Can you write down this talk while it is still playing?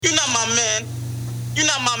You're not my man. You're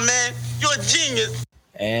not my man. You're a genius.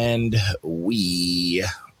 And we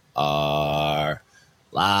are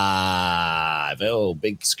live. Oh,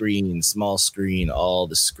 big screen, small screen, all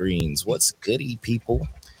the screens. What's goody, people?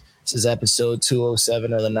 This is episode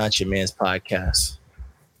 207 of the Not Your Man's podcast.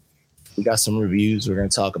 We got some reviews we're going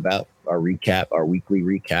to talk about, our recap, our weekly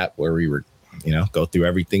recap, where we were, go through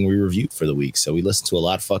everything we reviewed for the week. So we listened to a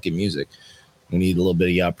lot of fucking music. We need a little bit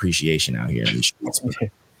of your appreciation out here in these streets.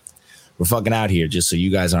 We're fucking out here just so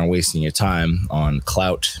you guys aren't wasting your time on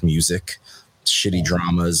clout music, shitty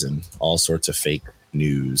dramas, and all sorts of fake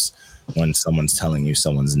news when someone's telling you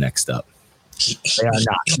someone's next up. They are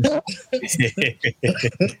not.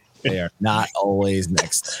 They are not always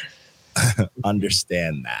next up.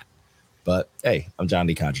 Understand that. But hey, I'm John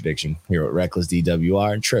D. Contradiction here with Reckless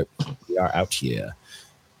DWR and Trip. We are out here.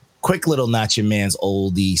 Quick little Not Your Man's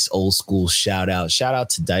old school shout out. Shout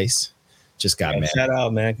out to Dice. Just got married. Shout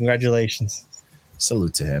out, man. Congratulations.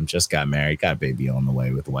 Salute to him. Just got married. Got a baby on the way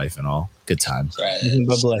with the wife and all. Good times. Nothing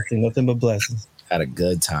but blessings. Nothing but blessings. Had a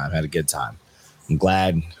good time. I'm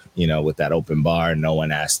glad, with that open bar, no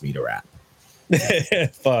one asked me to rap.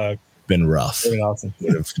 Fuck. Been rough. Very awesome.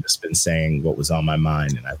 Would have just been saying what was on my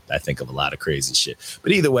mind, and I think of a lot of crazy shit.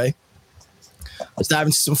 But either way, let's dive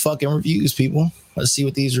into some fucking reviews, people. Let's see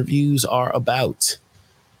what these reviews are about.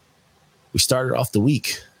 We started off the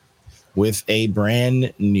week with a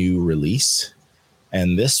brand new release,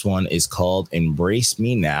 and this one is called Embrace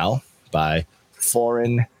Me Now by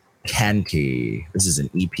Foreign Canty. This is an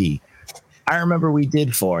EP. I remember we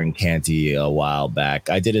did Foreign Canty a while back.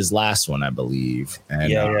 I did his last one, I believe.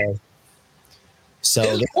 And, yeah. So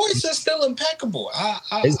his voice is still impeccable.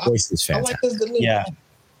 His voice is fantastic. I like his delivery. Yeah,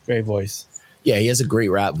 great voice. Yeah, he has a great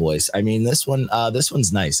rap voice. I mean, this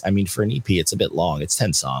one's nice. I mean, for an EP, it's a bit long. It's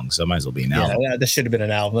 10 songs, so it might as well be an album. Yeah, this should have been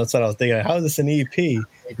an album. That's what I was thinking. How is this an EP?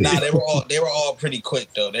 Nah, they were all pretty quick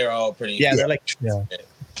though. They were all pretty. Yeah, they're like. Yeah.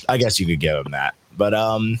 I guess you could give him that. But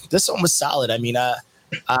this one was solid. I mean,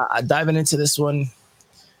 diving into this one,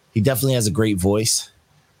 he definitely has a great voice.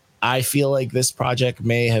 I feel like this project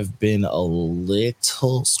may have been a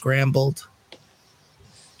little scrambled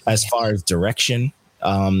as far as direction.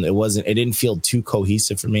 It didn't feel too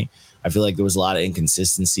cohesive for me. I feel like there was a lot of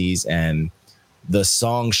inconsistencies, and the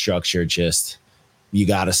song structure you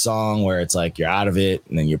got a song where it's like you're out of it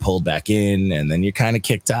and then you're pulled back in and then you're kind of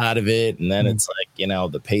kicked out of it. And then it's like,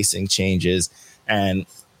 the pacing changes, and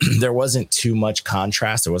there wasn't too much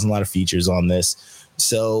contrast. There wasn't a lot of features on this.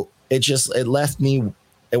 So it left me,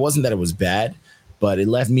 it wasn't that it was bad, but it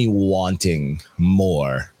left me wanting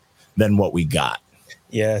more than what we got.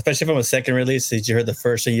 Yeah, especially from a second release. Since you heard the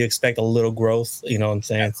first, so you expect a little growth. You know what I'm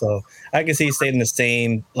saying? So I can see he stayed in the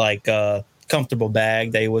same comfortable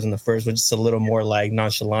bag that he was in the first, but just a little more like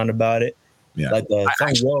nonchalant about it. Yeah, like the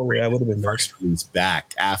I would have been first release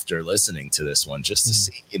back after listening to this one just to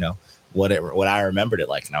see, what I remembered it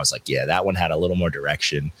like, and I was like, yeah, that one had a little more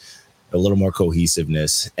direction, a little more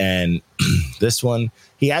cohesiveness, and this one,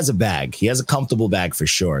 he has a bag. He has a comfortable bag for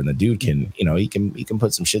sure, and the dude can, he can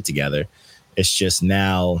put some shit together. It's just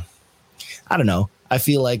now, I don't know. I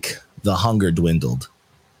feel like the hunger dwindled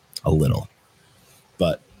a little,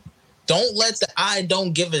 but don't let the I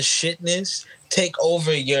don't give a shitness take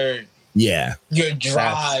over your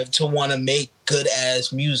drive to want to make good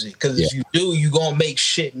ass music. Because if you do, you're gonna make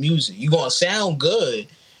shit music. You're gonna sound good,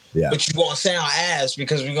 but you're gonna sound ass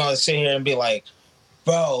because we're gonna sit here and be like,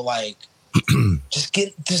 bro, like. just keep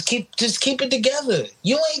it together.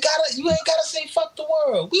 You ain't gotta say fuck the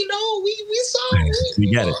world. We know we saw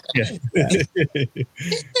we get it.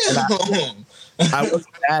 Yeah. I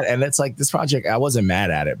wasn't mad, and it's like this project. I wasn't mad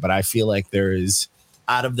at it, but I feel like there is,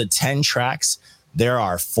 out of the 10 tracks, there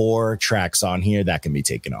are 4 tracks on here that can be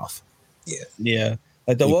taken off. Yeah.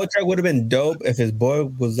 Like the Woe track would have been dope if his boy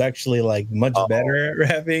was actually like much better at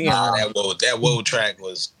rapping. That Woe track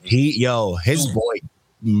was his boy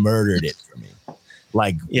murdered it for me.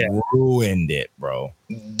 Like ruined it, bro.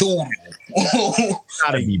 Dude.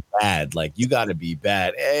 Gotta be bad. Like you gotta be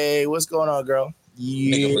bad. Hey, what's going on, girl?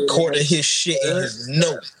 Nigga recorded his shit in his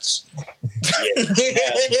notes.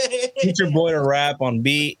 Get your boy to rap on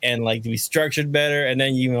beat and like to be structured better, and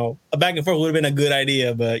then a back and forth would have been a good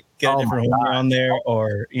idea, but get a different one on there,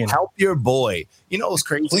 or help your boy. What's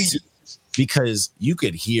crazy? Because you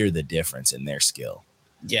could hear the difference in their skill.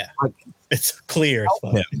 Yeah, it's clear.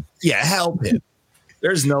 Help him. Yeah, help him.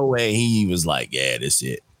 There's no way he was like, yeah, this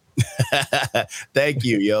it. Thank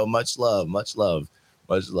you, yo. Much love.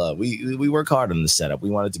 We work hard on the setup.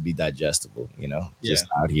 We want it to be digestible, just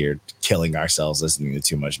out here killing ourselves listening to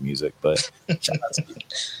too much music. But shout out to you.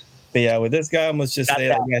 But yeah, with this guy, I must just say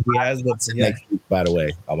that he has the next week, by the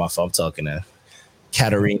way. On my phone, I'm talking to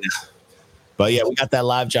Katarina. But yeah, we got that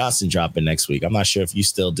Live Johnson dropping next week. I'm not sure if you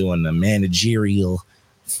still doing the managerial,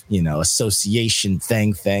 association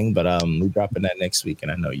thing, but we dropping that next week,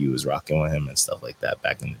 and I know you was rocking with him and stuff like that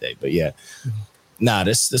back in the day. But yeah,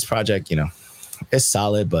 this project, it's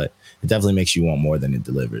solid, but it definitely makes you want more than it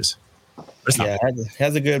delivers. Yeah,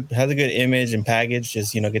 has a good image and package.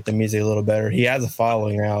 Just get the music a little better. He has a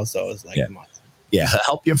following now, so it's like, come on. Yeah,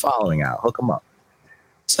 help your following out. Hook them up.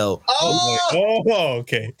 So,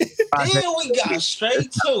 okay. Then we got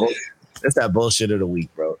straight to it. That's that bullshit of the week,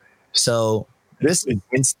 bro. So this is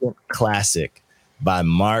instant classic by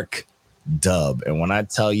Mark Dub, and when I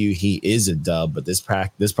tell you he is a dub, but this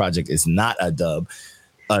project is not a dub,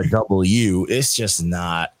 a W. It's just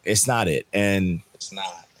not. It's not it, and it's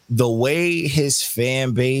not. The way his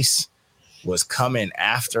fan base was coming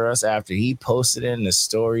after us after he posted it in the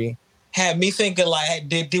story had me thinking like,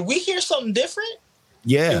 did we hear something different?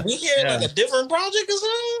 Yeah. Did we hear like a different project or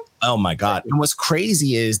something? Oh my God. And what's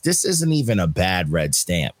crazy is this isn't even a bad red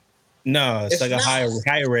stamp. No, it's like not. A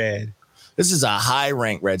high red. This is a high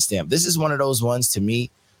rank red stamp. This is one of those ones to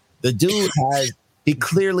me. The dude he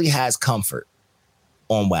clearly has comfort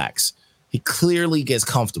on wax. He clearly gets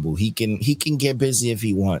comfortable. He can get busy if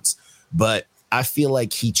he wants, but I feel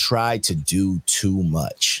like he tried to do too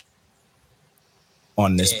much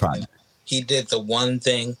on this project. He did the one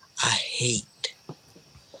thing I hate.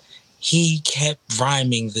 He kept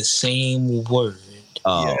rhyming the same word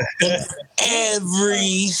in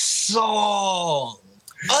every song.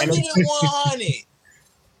 Under the 100.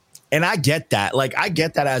 And I get that. Like, I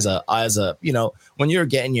get that as a when you're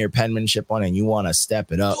getting your penmanship on and you want to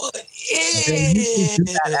step it up. You can do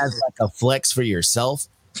that as like a flex for yourself.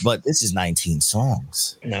 But this is 19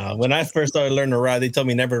 songs. No, when I first started learning to rhyme, they told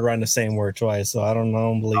me never to rhyme the same word twice. So I don't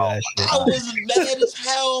believe that shit. I was mad as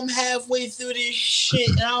hell. I'm halfway through this shit,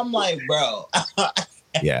 and I'm like, bro.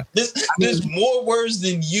 Yeah. There's more words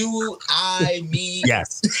than you, I, me.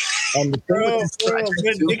 Yes. And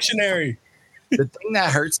the dictionary. The thing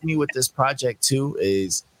that hurts me with this project too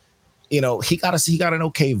is, he got an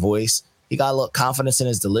okay voice. He got a little confidence in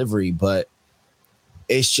his delivery, but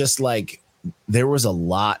it's just like there was a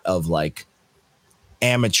lot of like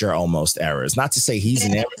amateur almost errors. Not to say he's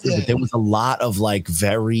an amateur, but there was a lot of like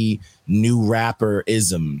very new rapper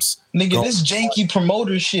isms. Nigga, this janky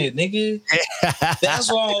promoter shit, nigga.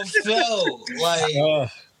 That's why I felt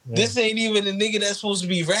like this ain't even a nigga that's supposed to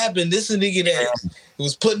be rapping. This is a nigga that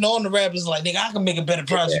was putting on the rappers like, nigga, I can make a better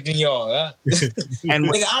project than y'all. Huh? And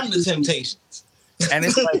nigga, I'm the Temptations. And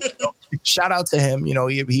it's like, shout out to him.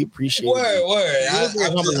 He appreciated it. We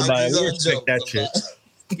respect that shit.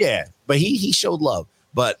 Yeah, but he showed love.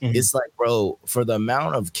 But it's like, bro, for the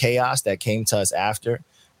amount of chaos that came to us after,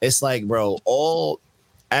 it's like, bro, all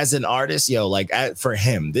as an artist, for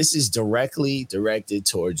him, this is directly directed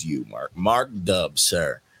towards you, Mark Dub,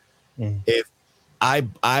 sir. If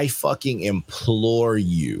I fucking implore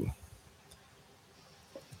you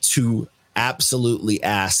to absolutely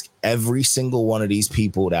ask every single one of these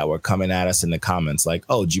people that were coming at us in the comments, like,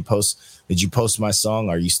 oh, did you post my song?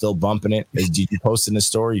 Are you still bumping it? Did you post in the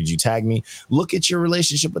story? Did you tag me? Look at your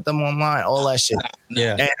relationship with them online, all that shit.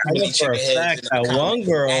 Yeah. And I know for a fact that one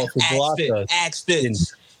girl who blocked us. Ask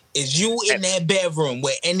this. Is you in that bedroom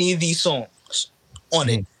with any of these songs on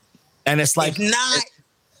it? And it's like, if not,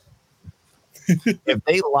 if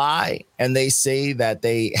they lie and they say that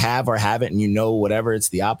they have or haven't, and whatever, it's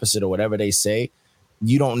the opposite or whatever they say,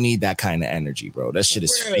 you don't need that kind of energy, bro. That shit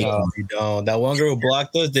is fake. No, you don't. That one girl who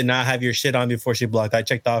blocked us did not have your shit on before she blocked. I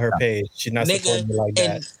checked out her page. She's not supporting me like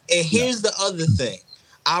that. And here's the other thing.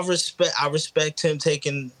 I respect him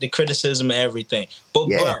taking the criticism and everything. But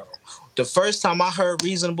bro, the first time I heard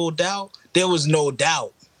Reasonable Doubt, there was no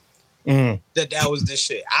doubt that was the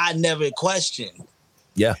shit. I never questioned.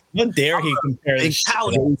 Yeah. How dare he compare this?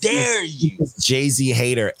 How dare you? Jay-Z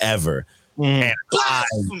hater ever. And I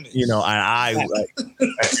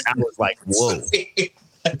was like, whoa.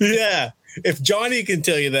 Yeah. If Johnny can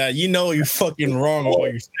tell you that, you're fucking wrong on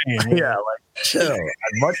what you're saying. Yeah, like, chill. As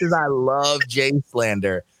much as I love Jay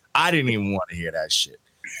slander, I didn't even want to hear that shit.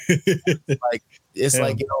 It's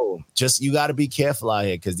like, just you got to be careful out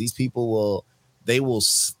here because these people will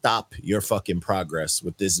stop your fucking progress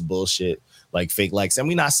with this bullshit, like fake likes. And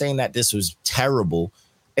we're not saying that this was terrible.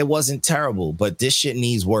 It wasn't terrible, but this shit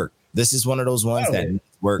needs work. This is one of those ones that needs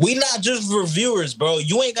work. We not just reviewers, bro.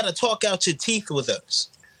 You ain't got to talk out your teeth with us.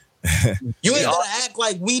 You ain't got to act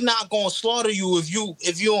like we not going to slaughter you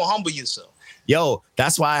if you don't humble yourself. Yo,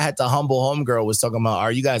 that's why I had to humble homegirl was talking about, are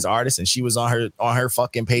you guys artists? And she was on her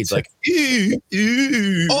fucking page like,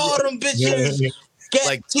 all them bitches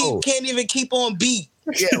like, can't even keep on beat.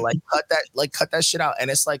 Yeah, cut that shit out. And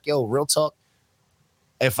it's like, yo, real talk.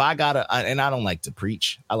 If I gotta, and I don't like to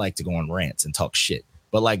preach, I like to go on rants and talk shit.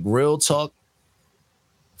 But like real talk,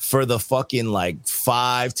 for the fucking like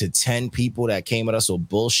 5 to 10 people that came at us with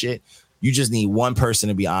bullshit, you just need one person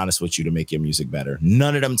to be honest with you to make your music better.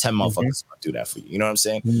 None of them 10 motherfuckers gonna do that for you. You know what I'm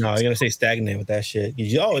saying? No, you're gonna stay stagnant with that shit.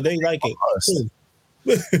 They like it.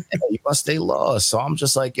 Yeah, you must stay lost. So I'm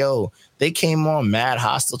just like, yo, they came on mad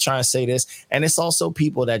hostile trying to say this, and it's also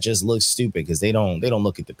people that just look stupid because they don't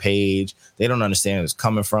look at the page, they don't understand where it's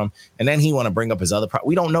coming from, and then he want to bring up his other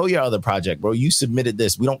we don't know your other project, bro. You submitted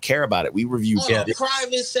this, we don't care about it. We review a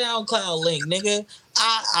private SoundCloud link, nigga.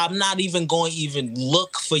 I'm not even going to even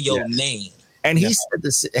look for your name. And he said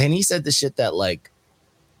this, and he said the shit that like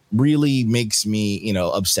really makes me,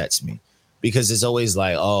 upsets me, because it's always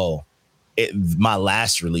like, oh, my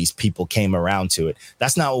last release, people came around to it.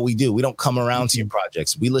 That's not what we do. We don't come around to your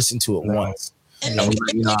projects. We listen to it once. And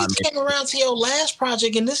nigga came around to your last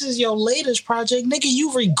project, and this is your latest project. Nigga, you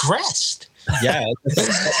regressed. Yeah,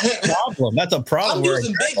 that's a problem. That's a problem. I'm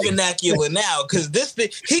using big vernacular now because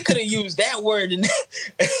he could have used that word. In No.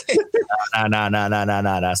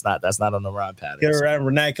 That's not on the rhyme pattern. Get around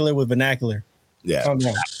vernacular with vernacular. Yeah.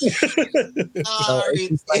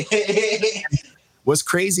 What's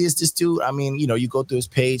crazy is this dude, I mean, you go through his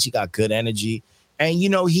page, he got good energy, and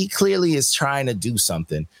he clearly is trying to do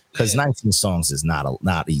something, because 19 songs is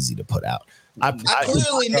not easy to put out. I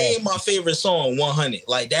clearly named my favorite song 100.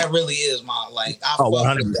 Like that really is my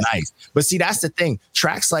 100 is nice. But see, that's the thing.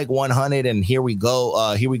 Tracks like 100 and Here We Go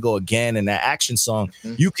Again, and that action song,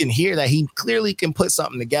 you can hear that he clearly can put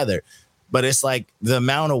something together. But it's like the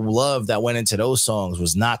amount of love that went into those songs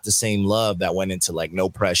was not the same love that went into like No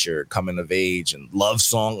Pressure, Coming of Age, and Love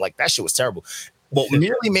Song. Like that shit was terrible. What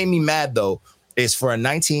really made me mad though is for a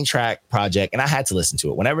 19-track project, and I had to listen to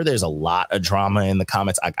it. Whenever there's a lot of drama in the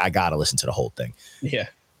comments, I gotta listen to the whole thing. Yeah.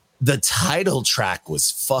 The title track was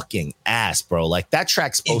fucking ass, bro. Like that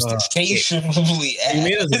track's supposed to patiently ass. You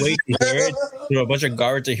made us wait to hear it through a bunch of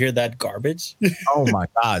garbage to hear that garbage. Oh my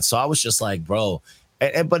God. So I was just like, bro.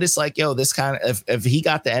 But it's like, yo, this kind of, if he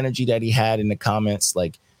got the energy that he had in the comments,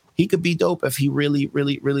 like he could be dope if he really,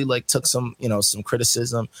 really, really like took some, some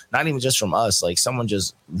criticism, not even just from us, like someone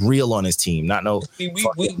just real on his team, not no.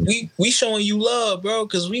 We showing you love, bro,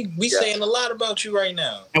 because we saying a lot about you right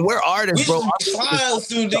now. And we're artists, bro. Flying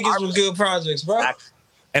through niggas with good projects, bro.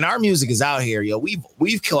 And our music is out here, yo.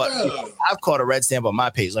 We've caught. I've caught a red stamp on my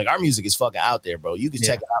page. Like our music is fucking out there, bro. You can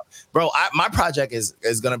check it out, bro. My project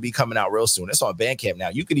is gonna be coming out real soon. It's on Bandcamp now.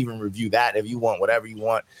 You could even review that if you want, whatever you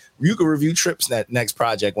want. You could review Tripp's next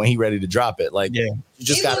project when he ready to drop it. Like, you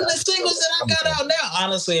just got the singles that I got out now.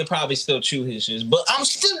 Honestly, it probably still chew his shit, but I'm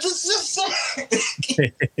still just.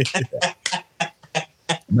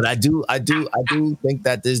 But I do think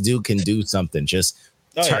that this dude can do something. Just.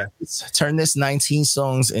 Turn this 19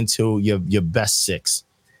 songs into your best 6.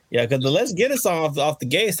 Yeah, because the Let's Get It song off the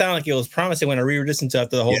gate sounded like it was promising when I re-listened to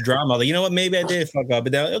after the whole drama. Like, you know what? Maybe I did fuck up.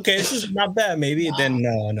 But then, okay, this is not bad. Maybe. And then,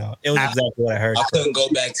 no. It was exactly what I heard. I couldn't go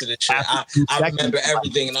back to the chat. I remember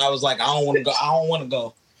everything, and I was like, I don't want to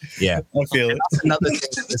go. Yeah, I feel it. That's another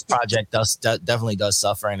thing this project definitely does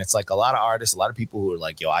suffer, and it's like a lot of artists, a lot of people who are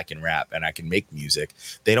like, yo, I can rap and I can make music.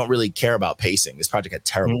 They don't really care about pacing. This project had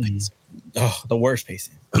terrible pacing. Oh, the worst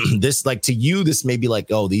pacing. This, like, to you, this may be like,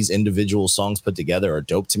 oh, these individual songs put together are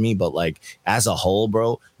dope to me, but like as a whole,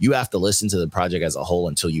 bro, you have to listen to the project as a whole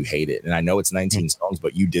until you hate it. And I know it's 19 songs,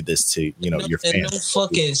 but you did this to your fans. No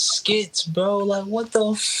fucking skits, bro. Like, what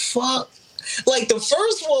the fuck? Like, the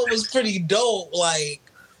first one was pretty dope. Like,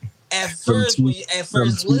 at first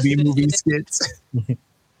TV movie skits. And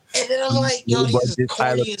then I'm like, yo, this is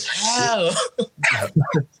corny as hell.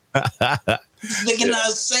 This nigga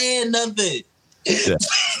not saying nothing. Yeah.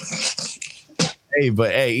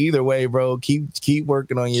 Hey, either way, bro, keep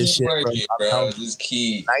working on your shit, bro. Just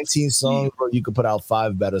keep 19 songs, bro. You could put out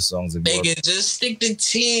 5 better songs. Nigga, just stick to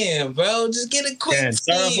 10, bro. Just get a quick 10.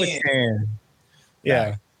 Start off with 10.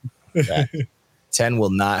 Yeah. 10 will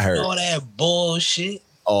not hurt. All that bullshit.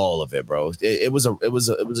 All of it, bro. It was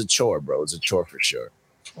a chore, bro. It was a chore for sure.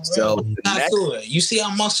 So you see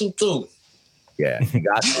I muscle through. Yeah, you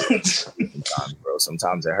got to. Sometimes, bro.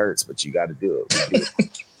 Sometimes it hurts, but you got to do it.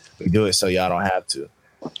 We do it so y'all don't have to.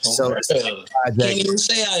 So can't even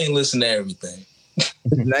say I ain't listen to everything.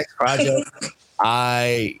 The next project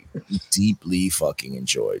I deeply fucking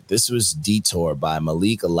enjoyed. This was Detour by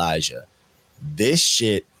Malik Elijah. This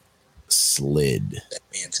shit slid. That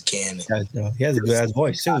man's a cannon. He has a good ass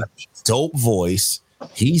voice too. Dope voice.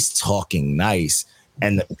 He's talking nice,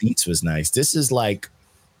 and the beats was nice. This is like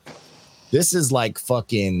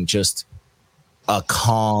fucking just a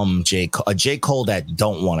calm J. Cole that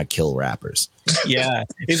don't want to kill rappers. Yeah,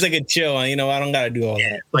 he's like a chill. I don't gotta do all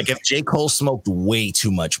that. Like if J. Cole smoked way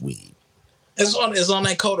too much weed. It's on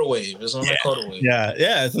that Coda wave. It's on that Coda wave. Yeah,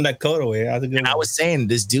 it's on that Coda wave. I was saying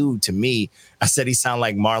this dude to me, I said he sounded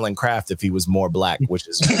like Marlon Craft if he was more black, which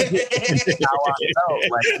is how I know.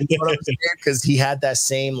 Like, you know what I'm saying? Because he had that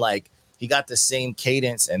same, like, he got the same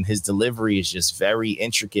cadence, and his delivery is just very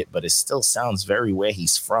intricate, but it still sounds very where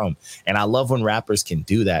he's from. And I love when rappers can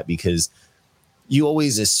do that, because you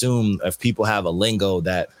always assume if people have a lingo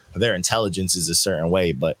that their intelligence is a certain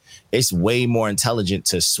way, but it's way more intelligent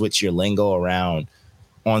to switch your lingo around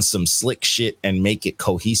on some slick shit and make it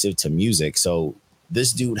cohesive to music. So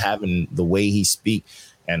this dude having the way he speak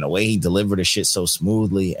and the way he delivered the shit so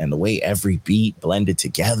smoothly, and the way every beat blended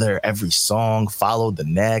together, every song followed the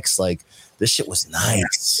next, like this shit was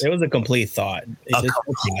nice. It was a complete thought.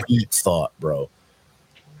 Complete thought, bro.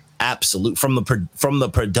 Absolute from the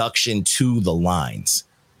production to the lines.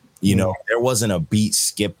 You know, there wasn't a beat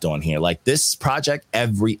skipped on here. Like this project, I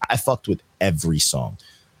fucked with every song.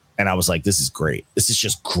 And I was like, this is great. This is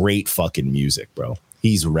just great fucking music, bro.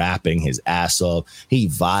 He's rapping his ass off. He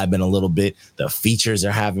vibing a little bit. The features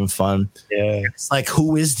are having fun. Yeah. It's like,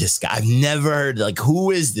 who is this guy? I've never heard, like,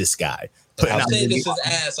 who is this guy? I'll say this is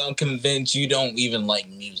ass. I'm convinced you don't even like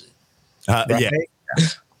music. Right?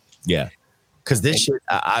 Yeah. Because this shit,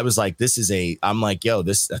 I was like, I'm like, yo,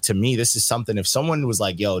 this, to me, this is something. If someone was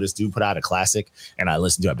like, yo, this dude put out a classic and I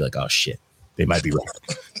listened to it, I'd be like, oh shit, they might be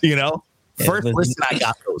right. You know? First listen, I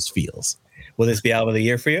got those feels. Will this be album of the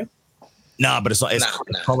year for you? Nah, but it's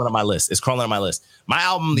crawling on my list. It's crawling on my list. My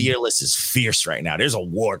album of the year list is fierce right now. There's a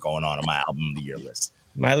war going on my album of the year list.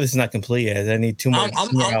 My list is not complete yet. I need two more.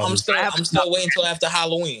 I'm still waiting until after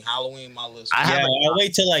Halloween. My list. I'll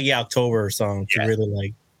wait till like October or something to really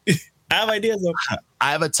like. I have ideas though.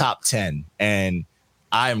 I have a top 10, and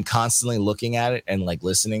I am constantly looking at it and like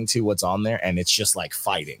listening to what's on there, and it's just like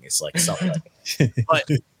fighting. It's like something. But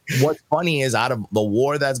what's funny is out of the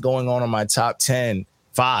war that's going on my top 10,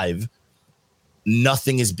 5,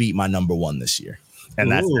 nothing has beat my number 1 this year,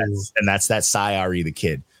 and that's that Syari the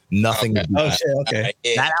Kid. Nothing. Okay. Oh shit. Okay.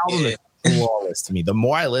 That album is flawless to me. The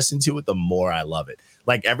more I listen to it, the more I love it.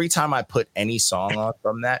 Like every time I put any song on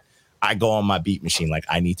from that, I go on my beat machine. Like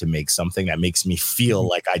I need to make something that makes me feel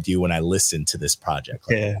like I do when I listen to this project.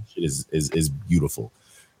 Like, it is beautiful.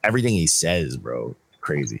 Everything he says, bro,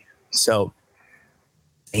 crazy. So,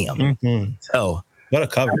 damn. Mm-hmm. So what a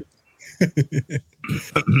cover.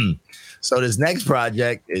 So this next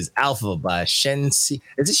project is Alpha by Shenseea.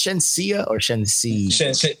 Is it Shenseea or Shenseea?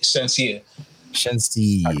 Shenseea.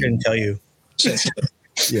 Shenseea. I couldn't tell you.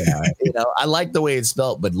 Yeah, I like the way it's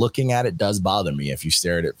spelled, but looking at it does bother me if you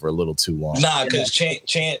stare at it for a little too long. Nah, because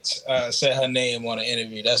Chance said her name on an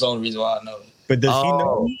interview. That's the only reason why I know it. But does he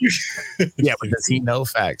know? Yeah, but does he know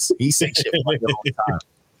facts? He says shit all the time.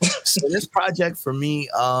 So this project for me,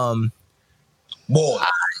 boy,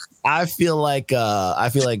 I feel like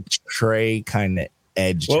Trey kind of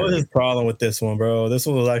edged. What was his problem with this one, bro? This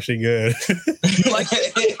one was actually good.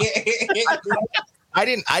 I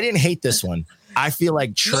didn't hate this one. I feel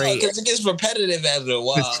like Trey, because it gets repetitive after a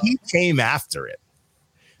while. He came after it,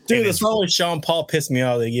 dude. The song with Sean Paul pissed me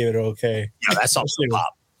off. They gave it okay. Yeah, that song was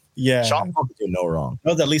pop. Yeah, Sean Paul did no wrong.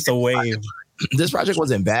 That was at least a wave. This project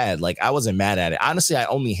wasn't bad. Like I wasn't mad at it. Honestly, I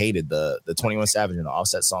only hated the 21 Savage and the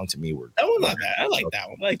Offset song. To me, that was not bad. I like that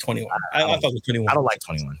one. I like 21. I fuck with 21. I don't like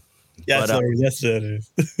 21. Yeah, that's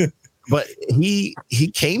it. But he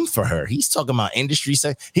came for her. He's talking about industry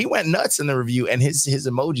sex. He went nuts in the review, and his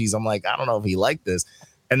emojis. I'm like, I don't know if he liked this.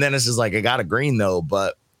 And then it's just like, I got a green though.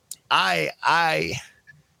 But I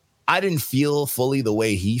didn't feel fully the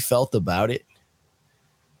way he felt about it.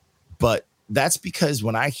 But that's because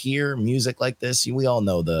when I hear music like this, we all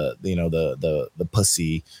know the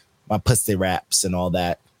pussy, my pussy raps and all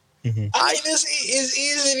that. Mm-hmm. I mean, it's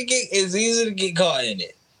easy to get caught in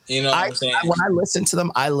it. You know what I'm saying? When I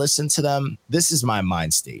listen to them. This is my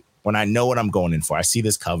mind state. When I know what I'm going in for, I see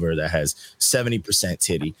this cover that has 70%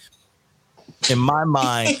 titty. In my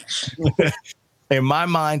mind,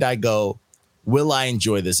 I go, will I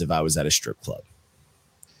enjoy this if I was at a strip club?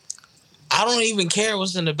 I don't even care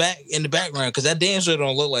what's in the background because that damn shit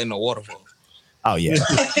don't look like no waterfall. Oh yeah.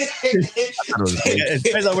 It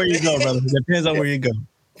depends on where you go, brother. It depends on where you go.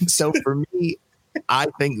 So for me, I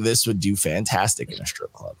think this would do fantastic in a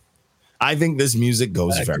strip club. I think this music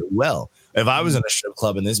goes very well. If I was in a strip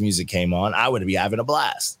club and this music came on, I would be having a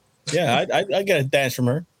blast. Yeah, I get a dance from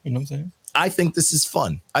her. You know what I'm saying? I think this is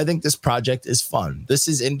fun. I think this project is fun. This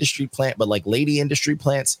is industry plant, but like lady industry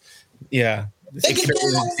plants. Yeah. They can do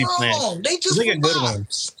no wrong. They just a good one.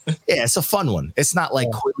 Yeah, it's a fun one. It's not like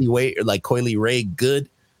Coily Ray good,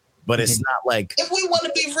 but it's not like. If we want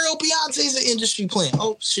to be real, Beyonce's an industry plant.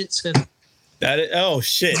 Oh shit, said. Oh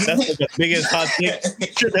shit! That's like the biggest hot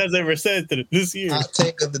take Trip has ever said this year. Hot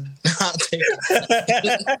take of the hot take.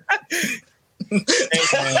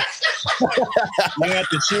 You have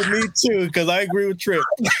to shoot me too because I agree with Trip.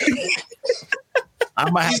 I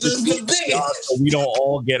might have to so we don't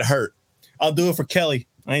all get hurt. I'll do it for Kelly.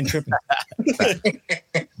 I ain't tripping. But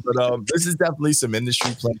this is definitely some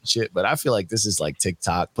industry play shit. But I feel like this is like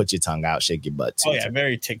TikTok. Put your tongue out, shake your butt. Oh yeah,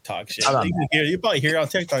 very TikTok shit. You probably hear it on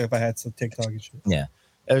TikTok if I had some TikTok and shit. Yeah,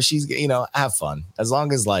 if she's have fun as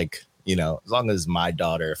long as as long as my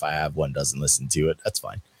daughter, if I have one, doesn't listen to it, that's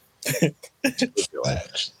fine.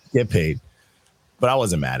 Get paid. But I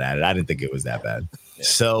wasn't mad at it. I didn't think it was that bad. Yeah.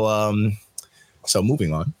 So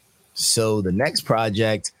moving on. So the next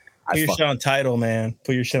project. Put your shit on Tidal, man.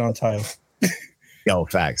 Put your shit on Tidal. Yo,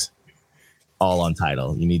 facts. All on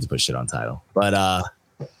Tidal. You need to put shit on Tidal. But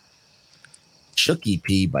Shook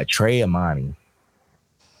EP by Trey Amani.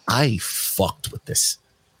 I fucked with this.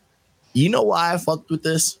 You know why I fucked with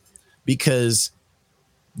this? Because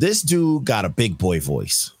this dude got a big boy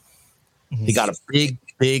voice. Mm-hmm. He got a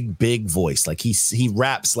big voice. Like he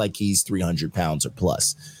raps like he's 300 pounds or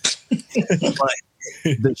plus. But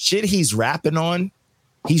the shit he's rapping on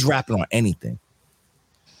anything.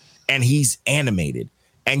 And he's animated.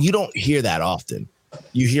 And you don't hear that often.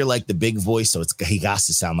 You hear like the big voice, so he got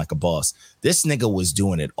to sound like a boss. This nigga was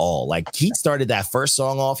doing it all. Like he started that first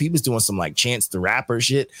song off. He was doing some like Chance the Rapper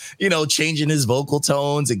shit, changing his vocal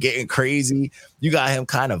tones and getting crazy. You got him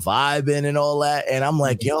kind of vibing and all that. And I'm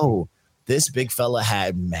like, yo, this big fella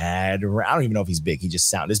had mad. I don't even know if he's big. He just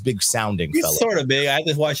this big sounding fella. He's sort of big. I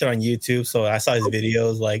just watched it on YouTube, so I saw his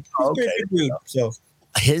videos. Like, okay, dude. So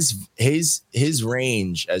his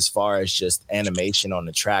range as far as just animation on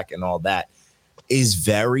the track and all that is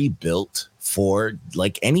very built for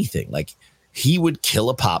like anything. Like he would kill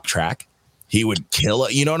a pop track. He would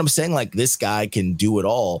kill you know what I'm saying? Like this guy can do it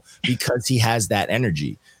all because he has that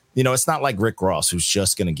energy. It's not like Rick Ross, who's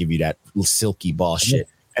just going to give you that silky boss shit.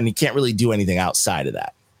 And he can't really do anything outside of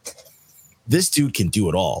that. This dude can do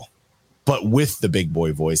it all, but with the big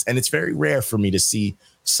boy voice. And it's very rare for me to see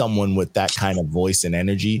someone with that kind of voice and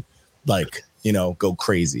energy, like, go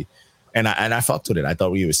crazy. And I fucked with it. I thought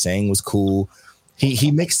what he was saying was cool.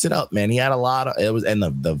 He mixed it up, man. He had a lot of it was, and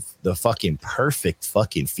the fucking perfect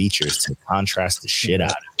fucking features to contrast the shit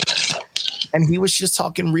out of it. And he was just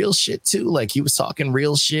talking real shit too. Like he was talking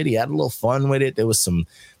real shit. He had a little fun with it. There was some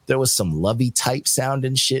lovey type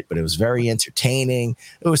sounding shit, but it was very entertaining.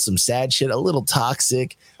 There was some sad shit, a little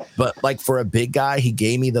toxic, but like for a big guy, he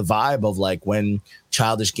gave me the vibe of like when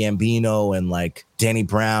Childish Gambino and like Danny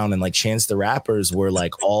Brown and like Chance the Rappers were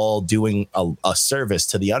like all doing a service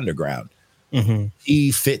to the underground. Mm-hmm.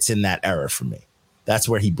 He fits in that era for me. That's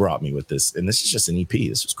where he brought me with this. And this is just an EP.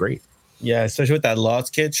 This was great. Yeah, especially with that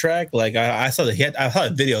Lost Kid track. Like I saw I saw a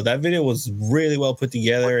video. That video was really well put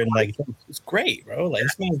together and like it's great, bro. Like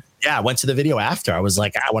I went to the video after. I was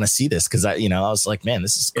like, I want to see this because I was like, man,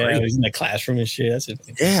 this is great. Yeah, I was in the classroom and shit. That's it.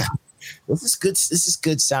 Yeah, this is good. This is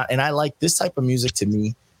good sound, and I like this type of music. To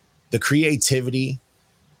me, the creativity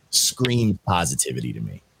screams positivity to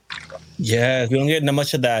me. Yeah, we don't get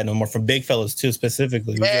much of that no more from big fellas too,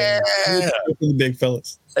 specifically. Yeah, the big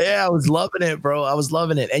fellas. Yeah, I was loving it, bro. I was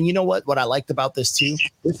loving it. And you know what? What I liked about this too,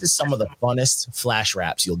 this is some of the funnest flash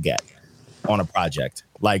raps you'll get on a project.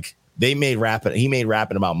 Like he made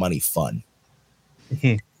rapping about money fun.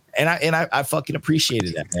 Mm-hmm. And I fucking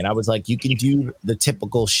appreciated that, man. I was like, you can do the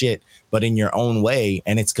typical shit, but in your own way,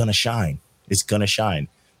 and it's gonna shine. It's gonna shine.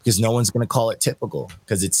 Because no one's gonna call it typical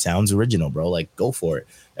because it sounds original, bro. Like, go for it.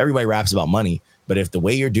 Everybody raps about money, but if the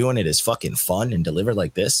way you're doing it is fucking fun and delivered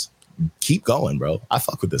like this, keep going, bro. I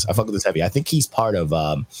fuck with this. I fuck with this heavy. I think he's part of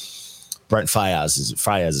Brent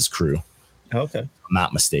Faiyaz's crew. Okay, I'm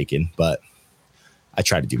not mistaken, but I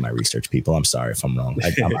try to do my research. People, I'm sorry if I'm wrong.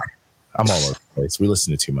 I'm all over the place. We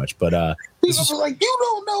listen to too much, but people are like, you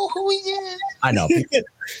don't know who he is. I know.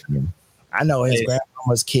 I know his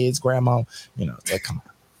grandma's kids, grandma. It's like, come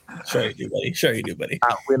on. Sure you do, buddy.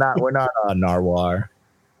 We're not Narwhal.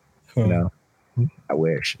 I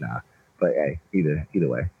wish, but hey, either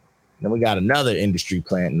way. Then we got another industry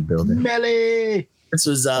plant in the building. Melly. This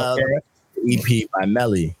was EP by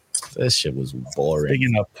Melly. This shit was boring.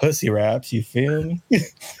 Speaking of pussy raps, you feel me?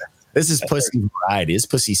 This is pussy variety. It's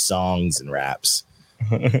pussy songs and raps.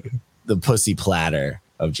 The pussy platter.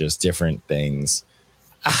 of just different things.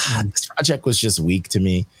 This project was just weak to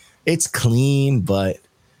me. It's clean, but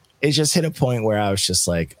it just hit a point where I was just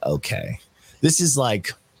like, okay, this is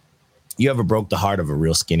like, you ever broke the heart of a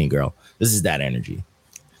real skinny girl? This is that energy.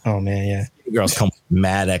 Oh man, yeah. Girls come with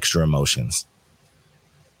mad extra emotions,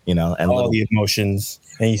 you know, and all the emotions.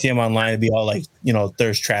 And you see them online, it'd be all like, you know,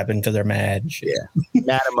 thirst trapping because they're mad. Yeah,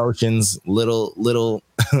 mad emotions, little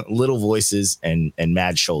voices, and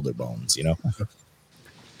mad shoulder bones, you know.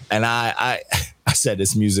 And I said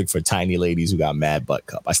this music for tiny ladies who got mad butt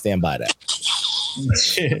cup. I stand by that.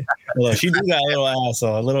 Look, she do got a little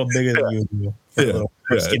asshole, a little bigger than you. Yeah,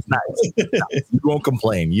 it's nice. You won't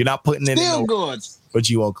complain. You're not putting it still good, but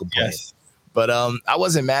you won't complain. Yes. But I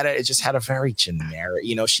wasn't mad at it. It just had a very generic,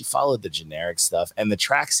 you know, she followed the generic stuff, and the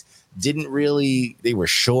tracks didn't really, they were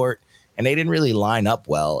short and they didn't really line up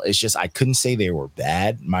well. It's just, I couldn't say they were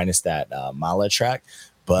bad, minus that Mala track,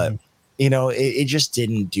 but you know, it just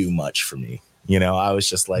didn't do much for me. You know, I was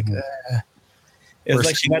just like, it was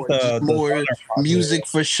like she got the more music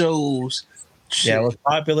for shows. Shit. Yeah, it was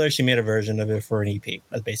popular. She made a version of it for an EP.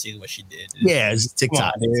 That's basically what she did. Yeah, it's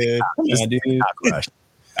TikTok. Come on, dude. TikTok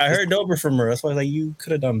I heard Dober from her. That's why I was like, you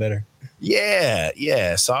could have done better.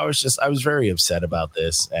 Yeah. So I was very upset about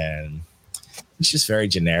this, and it's just very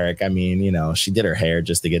generic. I mean, you know, she did her hair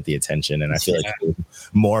just to get the attention, and I feel like she was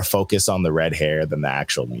more focused on the red hair than the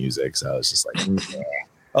actual music. So I was just like, yeah.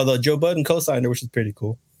 Although Joe Budden co-signed her, which is pretty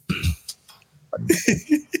cool.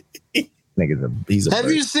 Have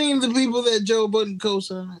you seen the people that Joe Budden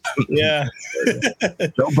co-signed? Yeah.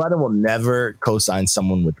 Joe Budden will never co-sign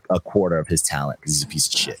someone with a quarter of his talent because he's a piece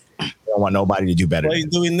of shit. You don't want nobody to do better. Well, he's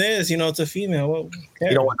doing this, you know, it's a female. Well,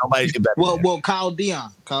 you don't want nobody to do better. Well, Kyle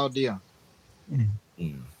Dion.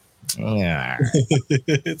 Yeah.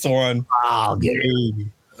 It's one. I'll give you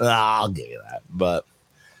that. But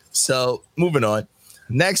so moving on.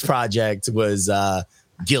 Next project was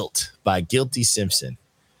Guilt by Guilty Simpson.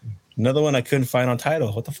 Another one I couldn't find on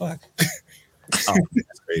Tidal. What the fuck? Oh,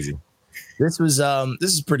 that's crazy. This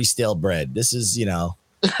is pretty stale bread. This is, you know,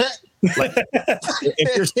 like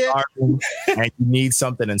if you're starving and you need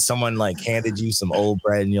something and someone like handed you some old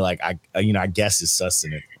bread and you're like, I guess it's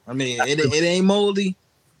sustenance. I mean, it ain't moldy.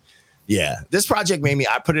 Yeah, this project made me.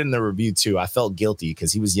 I put it in the review too. I felt guilty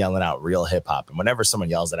because he was yelling out real hip hop, and whenever someone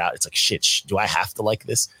yells it out, it's like shit. Do I have to like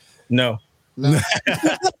this? No. No.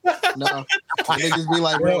 Niggas be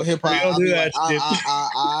like real hip hop.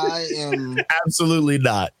 I am absolutely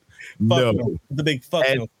not. No, the big fuck.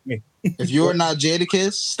 If you're not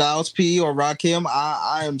Jadakiss, Styles P, or Rakim,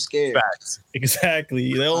 I am scared. Facts.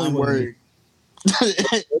 Exactly. The only word what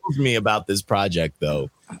kills me about this project though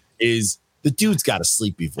is the dude's got a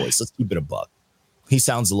sleepy voice. Let's keep it a buck. He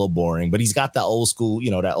sounds a little boring, but he's got that old school, you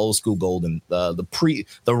know, that old school golden, the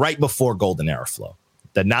right before golden era flow.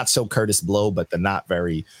 The not so Curtis Blow, but the not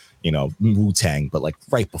very, you know, Wu-Tang, but like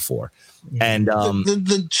right before. And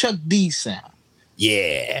the Chuck D sound.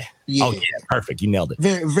 Yeah. Oh yeah, perfect. You nailed it.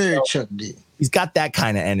 Very, very Chuck D. He's got that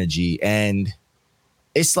kind of energy, and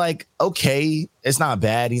it's like, okay, it's not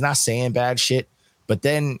bad. He's not saying bad shit, but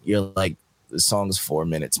then you're like, the song's 4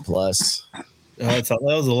 minutes plus. That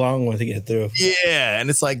was a long one to get through. Yeah, and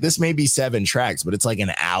it's like, this may be 7 tracks, but it's like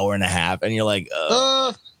an hour and a half, and you're like,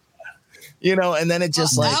 you know, and then it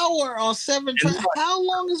just an like hour on 7 tracks. How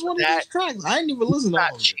long is one of these tracks? I didn't even listen to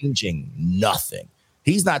all of it. Changing nothing.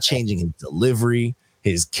 He's not changing his delivery,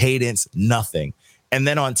 his cadence, nothing. And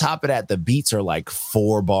then on top of that, the beats are like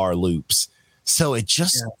 4-bar loops. So it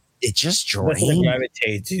just drains.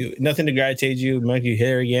 Nothing to gravitate you, make you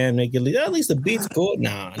hear again, make you at least the beat's cool.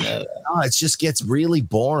 No, it just gets really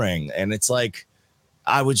boring. And it's like,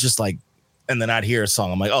 I would just like, and then I'd hear a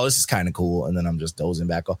song. I'm like, oh, this is kind of cool. And then I'm just dozing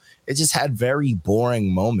back off. It just had very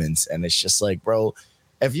boring moments. And it's just like, bro,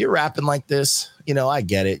 if you're rapping like this, you know, I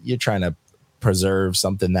get it. You're trying to preserve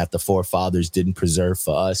something that the forefathers didn't preserve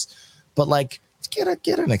for us. But like, get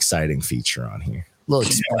an exciting feature on here. A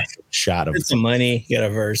little shot of some money, get a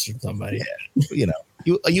verse from somebody. Yeah. You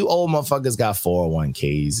know, you old motherfuckers got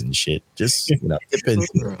 401ks and shit. Just, you know, dip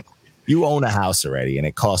into it. You own a house already, and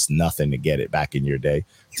it costs nothing to get it back in your day.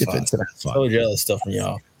 Dip into that. So jealous stuff from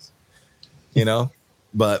y'all. You know,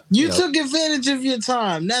 but you took advantage of your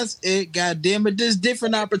time. That's it. God damn it. There's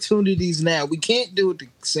different opportunities now. We can't do it the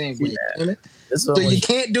same way. Damn it. So you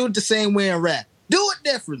can't do it the same way in rap. Do it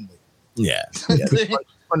differently. Yeah.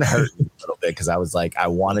 It hurt me a little bit because I was like, I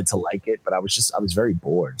wanted to like it, but I was very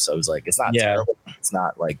bored. So I was like, it's not terrible. It's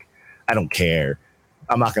not like, I don't care.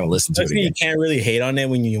 I'm not going to listen to it again. You can't really hate on it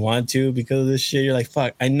when you want to because of this shit. You're like,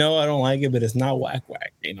 fuck, I know I don't like it, but it's not whack,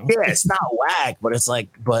 you know? Yeah, it's not whack, but it's like,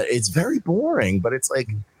 but it's very boring. But it's like,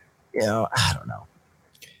 you know, I don't know.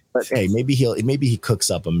 But hey, maybe he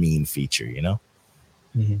cooks up a mean feature, you know?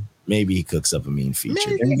 Mm-hmm. Maybe he cooks up a mean feature.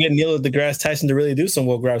 And you get Neil deGrasse Tyson to really do some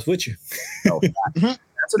Will Grabs with you. Oh, that's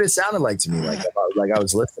what it sounded like to me. Like I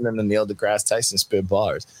was listening to Neil deGrasse Tyson spit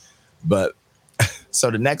bars. But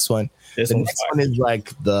so the next one is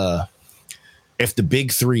like if the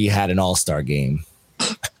big three had an all-star game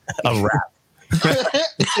of rap.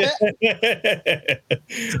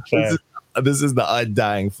 This is the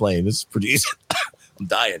Undying Flame. This is produced. I'm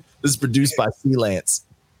dying. This is produced by Sealance.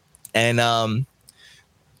 And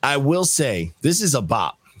I will say this is a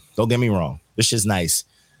bop. Don't get me wrong. This shit's nice.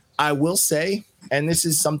 I will say, and this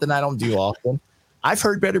is something I don't do often, I've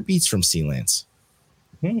heard better beats from Sealance.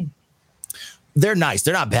 They're nice.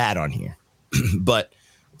 They're not bad on here. But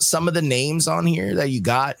some of the names on here that you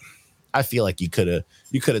got, I feel like you could have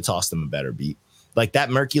tossed them a better beat. Like that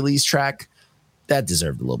Mercules track, that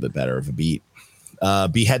deserved a little bit better of a beat.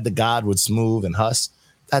 Behead the God with Smooth and Huss,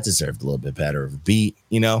 that deserved a little bit better of a beat,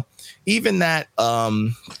 you know? Even that, I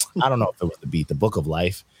don't know if it was the beat, the Book of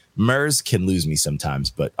Life. Murs can lose me sometimes,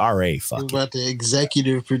 but RA, fuck it. About to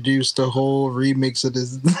executive produce the whole remix of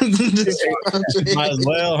this. Might as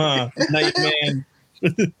well, huh? Nice man.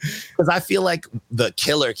 Because I feel like the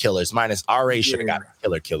Killers minus RA should have got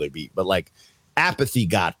a killer beat, but like Apathy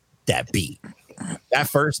got that beat. That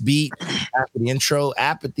first beat after the intro,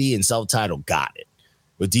 Apathy and Self-Titled got it.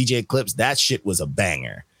 With DJ Clips, that shit was a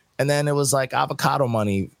banger. And then it was like Avocado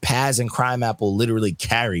Money, Paz and Crime Apple literally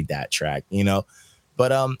carried that track, you know?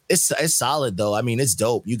 But it's solid though. I mean, it's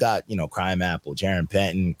dope. You got, you know, Crime Apple, Jaron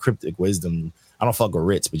Penton, Cryptic Wisdom. I don't fuck with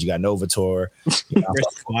Ritz, but you got Novator. You know,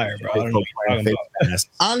 fire, bro. I don't know what you're talking about.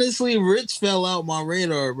 Honestly, Ritz fell out my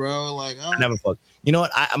radar, bro. Like I never fuck. You know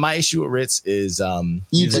what? My issue with Ritz is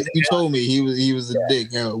you told me he was a dick.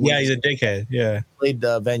 Yeah, he's a dickhead. Yeah, played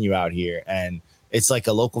the venue out here, and it's like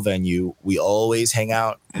a local venue. We always hang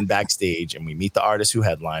out in backstage, and we meet the artists who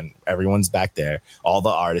headline. Everyone's back there, all the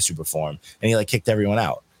artists who perform, and he like kicked everyone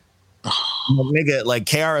out. Nigga, like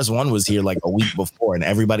KRS-One was here like a week before, and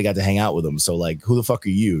everybody got to hang out with him. So like, who the fuck are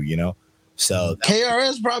you? You know? So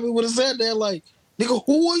KRS probably would have said that, like, nigga,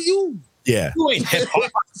 who are you? Yeah, you ain't hip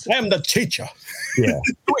hop. I am the teacher. Yeah,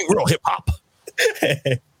 you ain't real hip hop.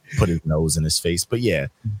 Put his nose in his face, but yeah.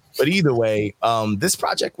 But either way, this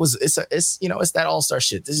project was it's you know, it's that all-star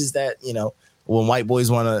shit. This is that, you know, when white boys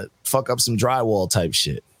want to fuck up some drywall type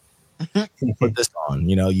shit. Put this on,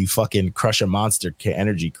 you know, you fucking crush a Monster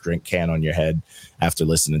energy drink can on your head after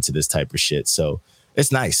listening to this type of shit. So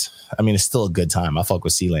it's nice. I mean, it's still a good time. I fuck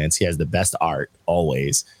with Sealance. He has the best art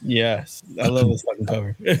always. Yes, I love his fucking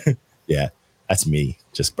cover. Yeah, that's me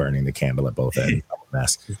just burning the candle at both ends. I'm a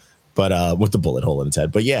mess. But with the bullet hole in its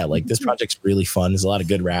head. But yeah, like this project's really fun. There's a lot of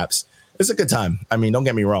good raps. It's a good time. I mean, don't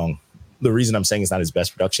get me wrong. The reason I'm saying it's not his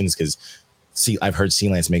best production is because I've heard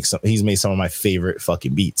Sealance he's made some of my favorite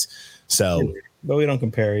fucking beats. So, but we don't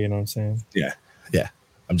compare, you know what I'm saying? Yeah.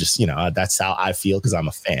 I'm just, you know, that's how I feel because I'm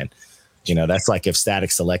a fan. You know, that's like if Static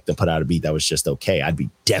Selecta put out a beat that was just okay, I'd be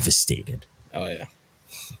devastated. Oh yeah,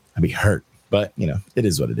 I'd be hurt. But you know, it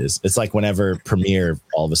is what it is. It's like whenever Premier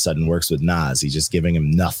all of a sudden works with Nas, he's just giving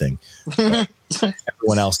him nothing.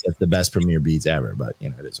 Everyone else gets the best Premier beats ever. But you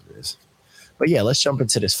know, it is what it is. But yeah, let's jump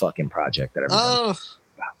into this fucking project that everybody.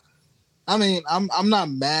 I mean, I'm not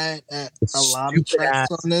mad at a lot of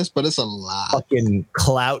tracks on this, but it's a lot. Fucking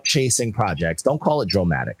clout chasing projects. Don't call it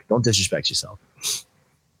Dramatic. Don't disrespect yourself.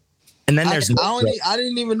 And then there's I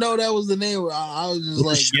didn't even know that was the name. I was just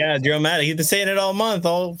like, yeah, Dramatic. He's been saying it all month.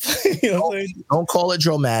 You know, don't call it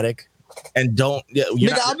Dramatic, and don't.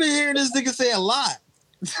 Nigga, I've been hearing this nigga say a lot.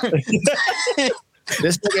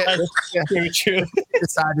 This nigga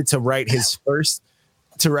decided to write his first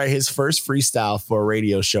freestyle for a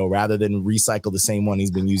radio show rather than recycle the same one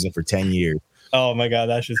he's been using for 10 years. Oh my god,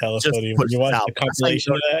 that's just hella funny. You watch the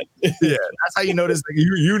compilation of that? Yeah, that's how you know this.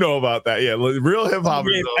 You know about that. Yeah, real hip hop.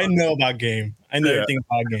 I know about Game. I know everything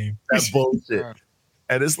about Game. That bullshit.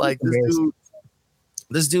 And it's like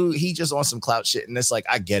this dude, he just on some clout shit. And it's like,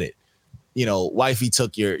 I get it. You know, wifey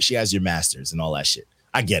she has your masters and all that shit.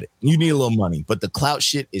 I get it. You need a little money, but the clout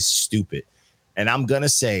shit is stupid. And I'm going to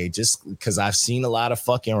say, just because I've seen a lot of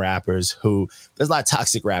fucking rappers there's a lot of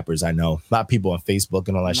toxic rappers, I know. A lot of people on Facebook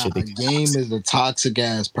and all that shit. Game is a toxic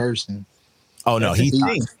ass person. Oh, no. He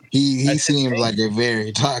seems like a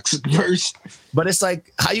very toxic person. But it's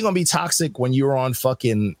like, how you going to be toxic when you're on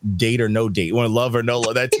fucking Date or No Date? When Love or No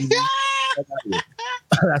Love? That's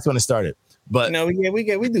when it started. But you know,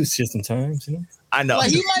 we do shit sometimes, you know. I know.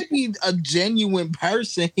 Like, he might be a genuine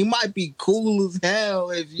person. He might be cool as hell.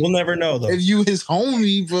 We'll never know though. If you his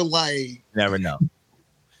homie, but like, never know.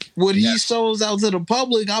 when he shows out to the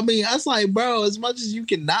public, I mean, that's like, bro, as much as you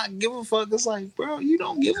cannot give a fuck, it's like, bro, you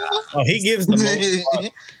don't give a fuck. Oh, he gives the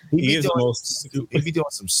most. He be doing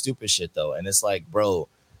some stupid shit though, and it's like, bro,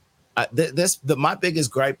 my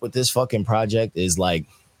biggest gripe with this fucking project is like,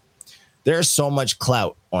 there's so much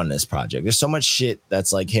clout on this project. There's so much shit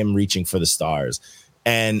that's like him reaching for the stars,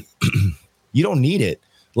 and you don't need it.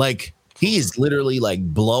 Like, he is literally like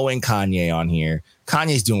blowing Kanye on here.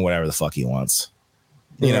 Kanye's doing whatever the fuck he wants.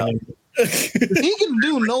 You know, he can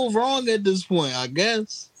do no wrong at this point, I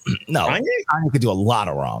guess. No, Kanye could do a lot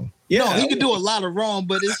of wrong. Yeah, no, he could do a lot of wrong,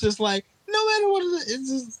 but it's just like, no matter what it is, it's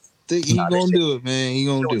just he gonna do it, man. He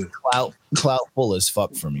gonna do it. Clout full as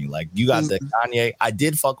fuck for me. Like, you got the Kanye. I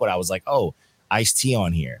did fuck with. I was like, oh, Ice-T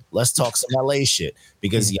on here. Let's talk some LA shit,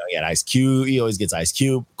 because you know, he had Ice Cube. He always gets Ice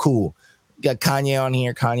Cube. Cool. You got Kanye on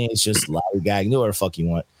here. Kanye is just loud gag. Do whatever the fuck you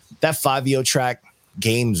want. That Fabio track,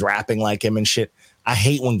 Game's rapping like him and shit. I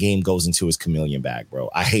hate when Game goes into his chameleon bag, bro.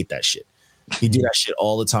 I hate that shit. He do that shit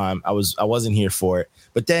all the time. I wasn't here for it.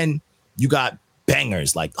 But then you got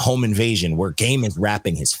bangers like Home Invasion, where Game is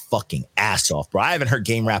rapping his fucking ass off, bro. I haven't heard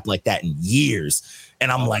Game rap like that in years.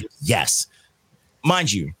 And I'm like, yes.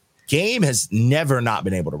 Mind you, Game has never not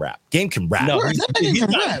been able to rap. Game can rap. No, he's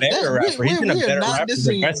not a better rapper. He's been a better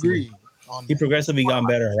rapper. He progressively gotten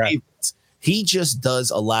better at rap. He just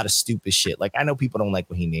does a lot of stupid shit. Like, I know people don't like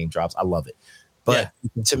when he name drops. I love it. But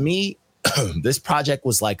to me, this project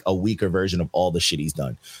was like a weaker version of all the shit he's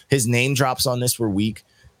done. His name drops on this were weak.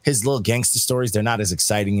 His little gangster stories, they're not as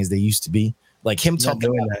exciting as they used to be. Like, him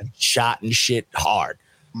talking about shot and shit hard.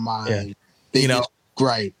 My biggest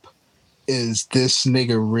gripe is this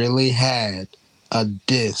nigga really had a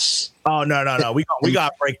diss. Oh, no. We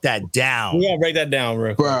gotta break that down. We gotta break that down,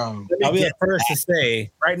 real quick. Bro. I'll be the first to say.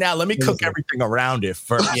 Right now, let me cook everything around it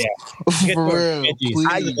first. Yeah. For real, please.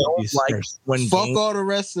 I don't like when fuck all the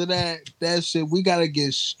rest of that shit. We gotta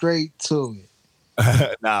get straight to it.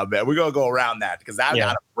 Nah, man, we're gonna go around that, because I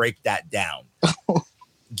gotta break that down.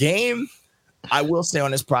 Game, I will say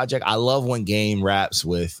on this project, I love when Game raps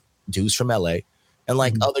with dudes from LA and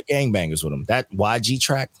like other gangbangers with him. That YG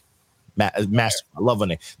track, master. I love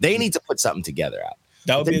when they need to put something together out.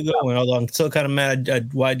 That would be a good one. Although I'm still kind of mad at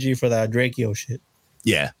YG for that Drakeo shit.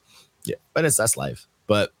 Yeah, but that's life.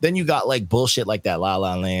 But then you got like bullshit like that La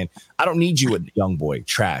La Land. I don't need you with Young Boy.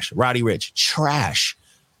 Trash. Roddy Ricch. Trash.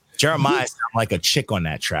 Jeremiah sound like a chick on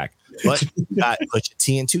that track. But you got Pusha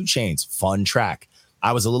T and 2 Chainz. Fun track.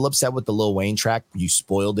 I was a little upset with the Lil Wayne track. You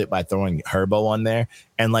spoiled it by throwing Herbo on there.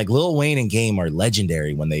 And like Lil Wayne and Game are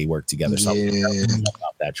legendary when they work together. So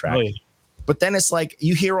about that track. Oh, yeah. But then it's like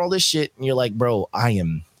you hear all this shit and you're like, bro, I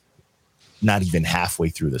am not even halfway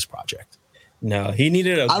through this project. No, he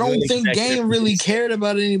needed I don't think Game really cared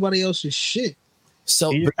about anybody else's shit.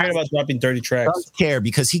 So he cared about dropping 30 tracks. Doesn't care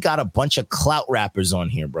because he got a bunch of clout rappers on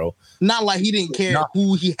here, bro. Not like he didn't care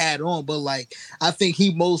who he had on, but like I think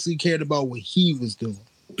he mostly cared about what he was doing.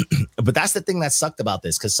 But that's the thing that sucked about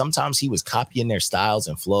this, because sometimes he was copying their styles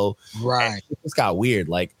and flow. Right. It just got weird.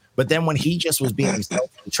 Like, but then when he just was being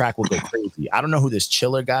himself, the track would go crazy. I don't know who this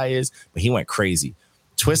Chiller guy is, but he went crazy.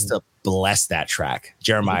 Twista blessed that track.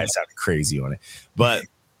 Jeremiah sounded crazy on it. But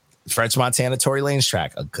French Montana, Tory Lanez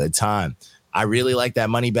track, a good time. I really like that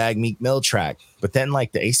Moneybagg Meek Mill track. But then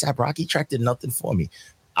like the ASAP Rocky track did nothing for me.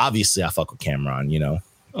 Obviously, I fuck with Cameron, you know.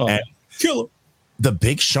 Oh, and Killer. The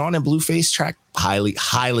Big Sean and Blueface track,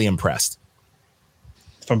 highly impressed.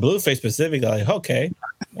 From Blueface specifically, like, okay.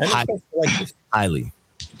 Highly.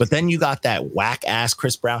 But then you got that whack ass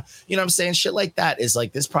Chris Brown. You know what I'm saying? Shit like that is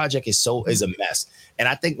like, this project is a mess. And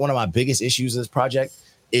I think one of my biggest issues of this project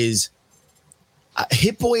is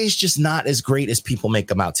Hit Boy is just not as great as people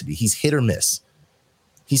make him out to be. He's hit or miss.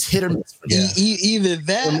 He's hit or miss. Either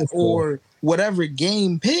that or whatever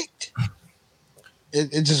Game picked,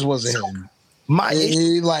 it just wasn't him.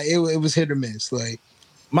 It was hit or miss. Like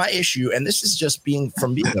my issue, and this is just being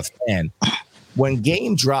a fan, when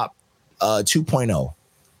Game dropped 2.0,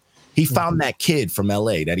 he found that kid from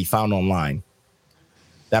LA that he found online,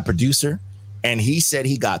 that producer, and he said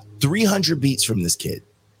he got 300 beats from this kid.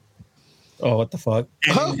 Oh, what the fuck?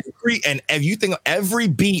 And if you think every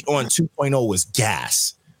beat on 2.0 was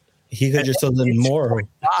gas, he could just have done more.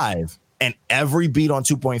 5, and every beat on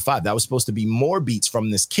 2.5, that was supposed to be more beats from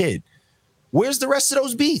this kid. Where's the rest of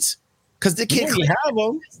those beats? Because the kid have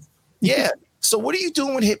them. Yeah. So what are you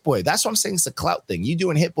doing with Hit Boy? That's what I'm saying. It's a clout thing. You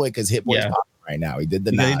doing Hit Boy because Hit Boy's popping right now. He did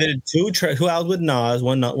the Nas. He did 2 albums with Nas,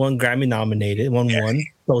 one Grammy nominated, one won.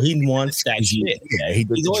 So he won that shit. Yeah, he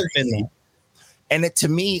did. He's always been there. And to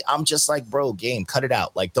me, I'm just like, bro, game, cut it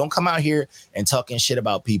out. Like, don't come out here and talking shit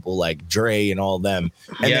about people like Dre and all them.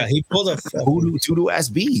 And yeah, he pulled a voodoo ass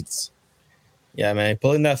beats. Yeah, man,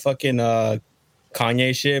 pulling that fucking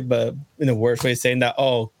Kanye shit, but in the worst way, saying that,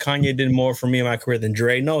 oh, Kanye did more for me in my career than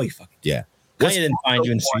Dre. No, he fucking yeah. Kanye didn't find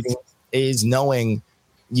you in the studio. Is knowing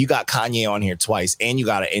you got Kanye on here twice and you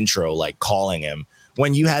got an intro like calling him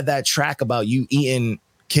when you had that track about you eating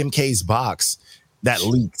Kim K's box that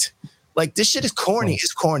leaked. Like, this shit is corny.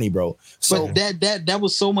 It's corny, bro. So but that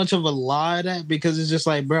was so much of a lie, that because it's just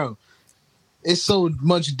like, bro, it's so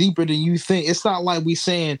much deeper than you think. It's not like we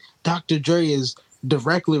saying Dr. Dre is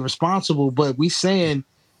directly responsible, but we saying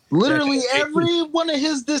literally every one of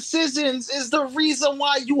his decisions is the reason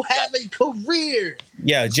why you have a career.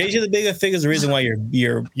 Yeah, Jay-Z the bigger figure is the reason why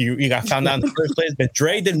you got found out in the first place. But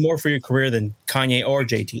Dre did more for your career than Kanye or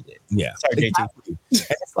JT did. Yeah, sorry, exactly. JT.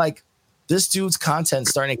 And it's like this dude's content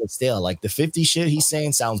starting to get stale. Like the 50 shit he's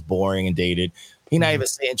saying sounds boring and dated. He not even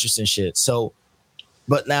saying interesting shit. So,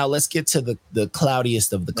 but now let's get to the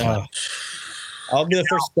cloudiest of the cloud. I'll be the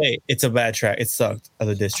first to say it's a bad track. It sucked as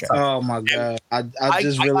a diss track. Oh my god, I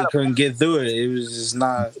just really couldn't get through it. It was just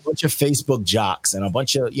not. A bunch of Facebook jocks and a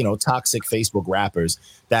bunch of toxic Facebook rappers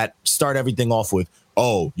that start everything off with,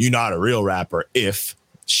 "Oh, you're not a real rapper if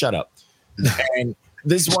shut up." And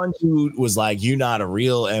this one dude was like, "You're not a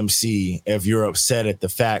real MC if you're upset at the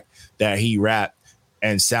fact that he rapped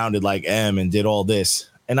and sounded like M and did all this."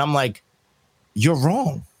 And I'm like, "You're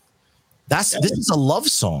wrong. This is a love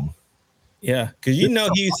song." Yeah, because he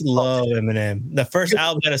used to love Eminem. The first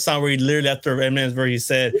album had a song where he literally after Eminem's where he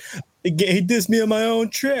said, "He dissed me on my own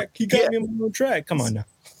track. He got me on my own track." Come on now.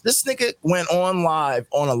 This nigga went on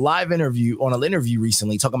an interview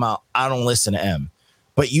recently talking about I don't listen to M.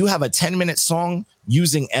 But you have a 10-minute song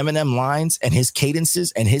using Eminem lines and his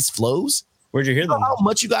cadences and his flows? Where'd you hear them? How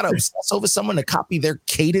much you gotta obsess over someone to copy their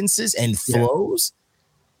cadences and flows?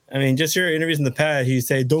 I mean, just your interviews in the past, he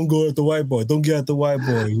say, "Don't go at the white boy. Don't get at the white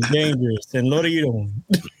boy. He's dangerous." And what are you doing?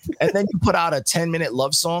 And then you put out a 10-minute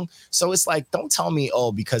love song. So it's like, don't tell me,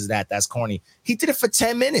 oh, because of that's corny. He did it for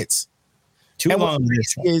 10 minutes. Too long.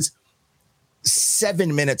 Is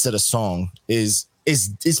 7 minutes of the song is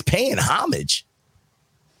paying homage.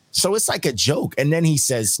 So it's like a joke. And then he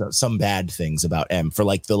says some bad things about M for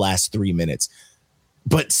like the last 3 minutes,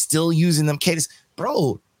 but still using them cadence.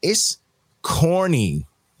 Bro, it's corny.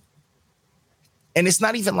 And it's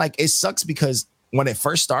not even like, it sucks because when it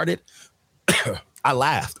first started, I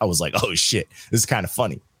laughed. I was like, oh shit, this is kind of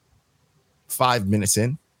funny. 5 minutes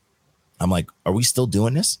in, I'm like, are we still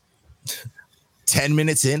doing this? 10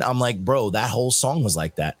 minutes in, I'm like, bro, that whole song was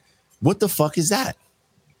like that. What the fuck is that?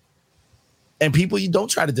 And people, you don't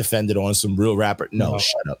try to defend it on some real rapper. No,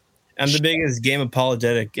 shut up. I'm the biggest game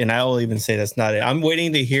apologetic, and I will even say that's not it. I'm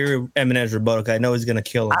waiting to hear Eminem's rebuttal. I know he's going to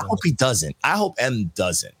kill him. I hope he doesn't. I hope M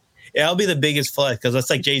doesn't. Yeah, I'll be the biggest flex because that's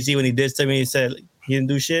like Jay-Z when he did to me. He said he didn't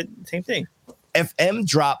do shit. Same thing. If M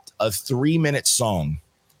dropped a 3-minute song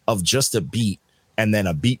of just a beat and then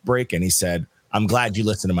a beat break, and he said, "I'm glad you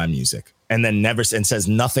listen to my music," and then says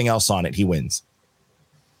nothing else on it, he wins.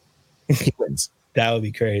 He wins. That would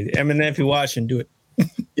be crazy. Eminem, if you're watching, do it.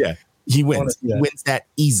 Yeah, he wins. He wins that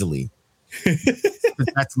easily.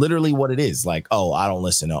 That's literally what it is. Like, oh, I don't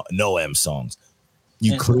listen to no M songs.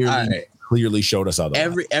 You clearly showed us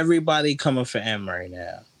otherwise. Everybody coming for M right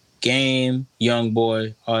now. Game, Young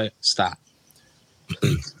Boy. All right, stop.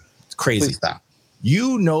 It's crazy. Please stop.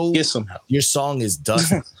 Get some help. Your song is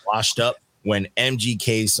dust washed up when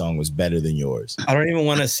MGK's song was better than yours. I don't even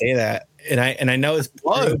want to say that. And I know it's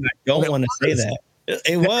true. I don't want to say that.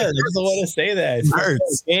 It was. I just don't want to say that. It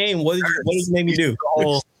hurts. Game. What did you make me do?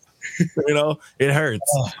 It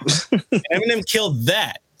hurts. Eminem killed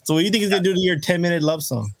that. So what do you think he's gonna do to your 10-minute love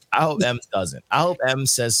song? I hope M doesn't. I hope M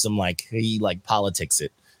says some he politics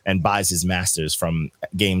it and buys his masters from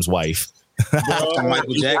Game's wife.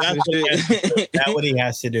 Michael Jackson. That's what he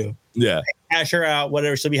has to do. Yeah. Cash her out,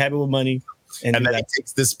 whatever. She'll be happy with money. And then he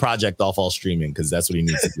takes this project off all streaming because that's what he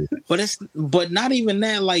needs to do. But not even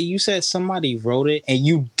that. Like you said, somebody wrote it and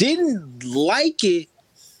you didn't like it,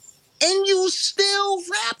 and you still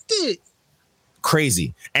rapped it.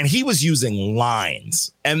 Crazy. And he was using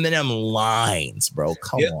lines, Eminem lines, bro.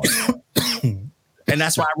 Come on. And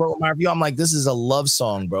that's why I wrote my review. I'm like, this is a love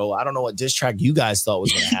song, bro. I don't know what diss track you guys thought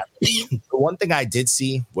was going to happen. The one thing I did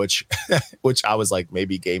see, which I was like,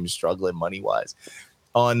 maybe Game's struggling money wise.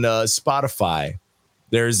 On Spotify,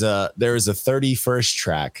 there's a 31st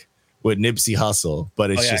track with Nipsey Hussle, but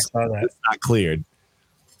it's not cleared.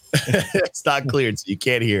 It's not cleared, so you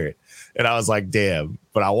can't hear it. And I was like, damn,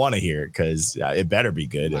 but I want to hear it because it better be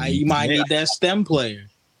good. You might need that stem player.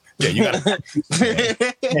 Yeah,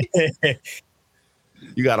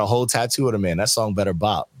 you got a whole tattoo of the man. That song better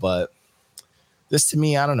bop. But this to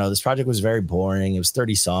me, I don't know. This project was very boring. It was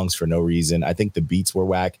 30 songs for no reason. I think the beats were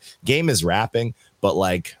whack. Game is rapping, but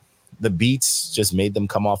like the beats just made them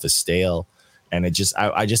come off as stale. And it just,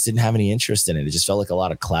 I just didn't have any interest in it. It just felt like a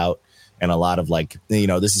lot of clout and a lot of like, you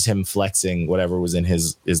know, this is him flexing whatever was in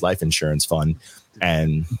his life insurance fund.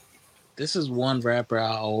 And this is one rapper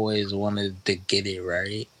I always wanted to get it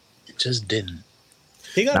right. It just didn't.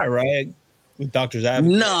 He got it right with Doctor's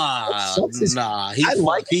Advocate. Nah.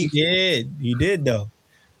 He did though.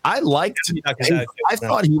 I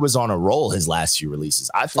thought he was on a roll his last few releases.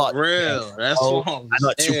 I thought real. That's what I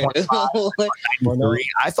thought 2.5,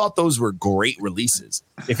 I thought those were great releases.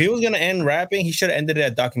 If he was gonna end rapping, he should have ended it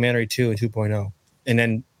at Documentary 2 and 2.0 and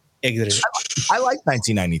then exited it. I like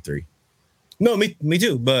 1993. No, me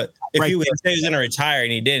too. But if he was going to retire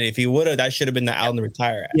and he did, if he would have, that should have been the album to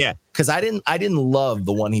retire at. Yeah, because I didn't love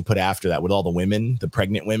the one he put after that with all the women, the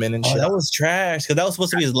pregnant women and shit. That was trash because that was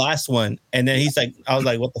supposed to be his last one. And then he's like, I was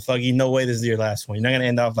like, what the fuck? No way this is your last one. You're not going to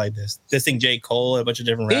end off like this. This thing, J. Cole, a bunch of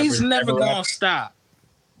different rappers. He's never going to stop.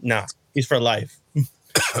 Nah, he's for life.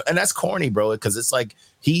 And that's corny, bro, because it's like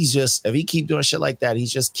he's just, if he keep doing shit like that,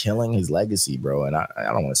 he's just killing his legacy, bro. And I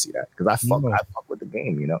don't want to see that because I fuck with the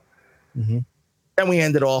game, you know? Mm-hmm. Then we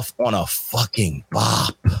ended off on a fucking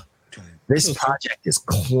bop. This project is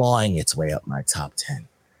clawing its way up my top 10.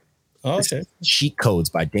 Oh, okay. Cheat Codes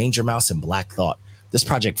by Danger Mouse and Black Thought. This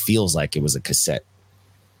project feels like it was a cassette.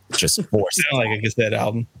 Just forced. Sound like a cassette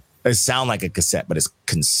album. It sounds like a cassette, but it's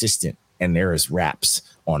consistent. And there is raps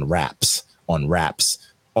on raps on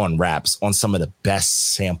raps on raps on some of the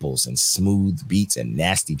best samples and smooth beats and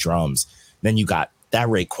nasty drums. Then you got that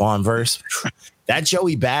Raekwon verse. That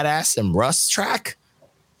Joey Badass and Russ track,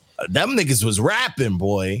 them niggas was rapping,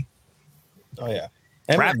 boy. Oh, yeah.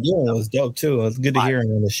 And Dylan was dope, too. It was good to hear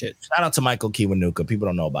him on this shit. Shout out to Michael Kiwanuka. People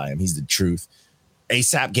don't know about him. He's the truth.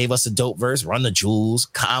 ASAP gave us a dope verse. Run the Jewels.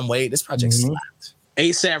 Conway. This project slapped.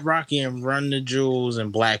 ASAP Rocky and Run the Jewels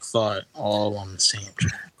and Black Thought all on the same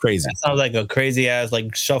track. Crazy. That sounds like a crazy ass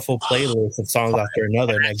like shuffle playlist of songs after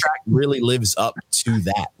another. That track really lives up to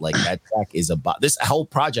that. Like that track is about this whole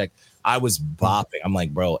project. I was bopping. I'm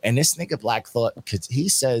like, bro, and this nigga Black Thought, because he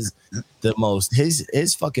says the most,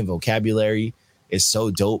 his fucking vocabulary is so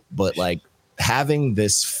dope, but like having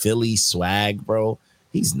this Philly swag, bro,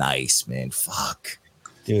 he's nice, man. Fuck.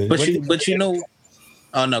 Dude. But you know,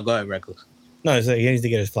 oh no, go ahead, Reckless. No, it's like he needs to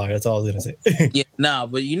get his flyer. That's all I was gonna say. Yeah, nah,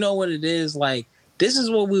 but you know what it is? Like, this is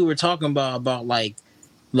what we were talking about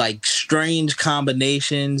like strange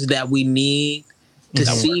combinations that we need to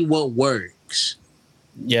see what works.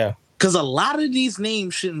 Yeah. Because a lot of these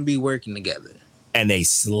names shouldn't be working together. And they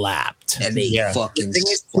slapped. And they fucking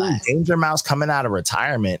slapped. Danger Mouse coming out of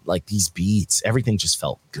retirement, like these beats, everything just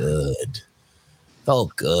felt good.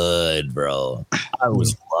 Felt good, bro. I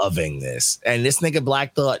was loving this. And this nigga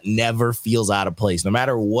Black Thought never feels out of place. No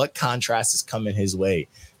matter what contrast is coming his way,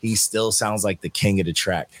 he still sounds like the king of the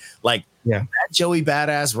track. Like, that Joey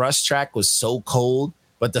Badass Rush track was so cold,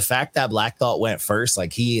 but the fact that Black Thought went first,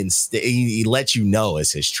 like he let you know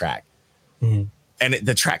it's his track. Mm-hmm. And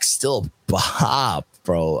the track's still bop,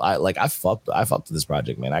 bro. I fucked with this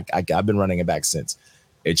project, man. I've been running it back since.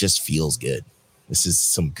 It just feels good. This is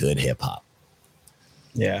some good hip hop.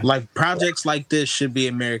 Yeah, like projects like this should be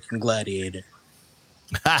American Gladiator.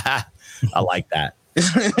 I like that.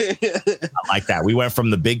 I like that. We went from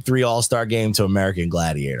the Big 3 All-Star game to American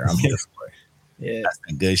Gladiator. I'm here for it. Yeah, that's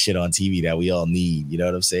the good shit on TV that we all need. You know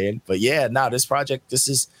what I'm saying? But yeah, this project,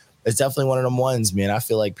 it's definitely one of them ones, man. I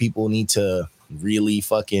feel like people need to really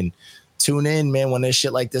fucking tune in, man, when there's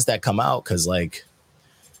shit like this that come out, because like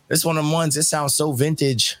this one of them ones, it sounds so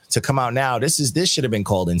vintage to come out now. This should have been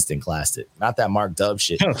called Instant Classic, not that Mark Dub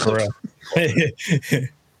shit. For real.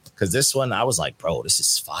 Because this one, I was like, bro, this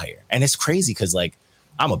is fire. And it's crazy because like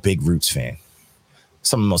I'm a big Roots fan,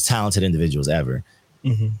 some of the most talented individuals ever.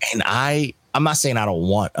 Mm-hmm. And I'm not saying I don't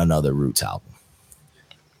want another Roots album,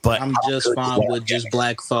 but I'm just fine with just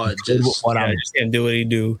Black Thought. Just can't do what he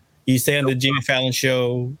do. You stay on the Jimmy Fallon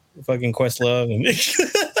show, fucking Questlove, and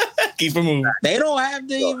keep it moving. They don't have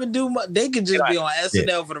to even do much. They could just be on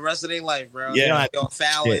SNL for the rest of their life, bro. Yeah, on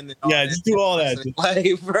Fallon. And just do all that,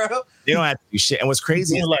 like, bro. They don't have to do shit. And what's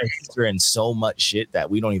crazy is like they're in so much shit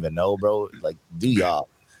that we don't even know, bro. Like, do y'all?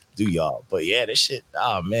 But yeah, this shit.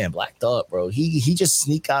 Oh man, Black Thought, bro. He just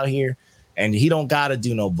sneak out here, and he don't gotta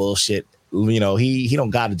do no bullshit. You know, he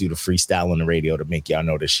don't gotta do the freestyle on the radio to make y'all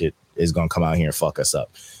know this shit is gonna come out here and fuck us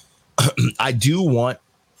up. I do want,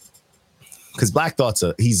 because Black Thought's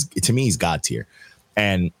he's God tier,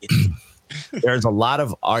 and there's a lot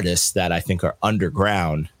of artists that I think are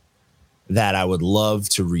underground that I would love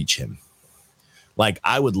to reach him. Like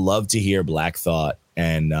I would love to hear Black Thought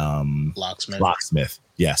and Locksmith.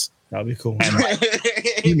 Yes. That'd be cool. And like,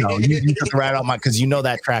 you took right on my, because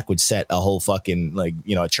that track would set a whole fucking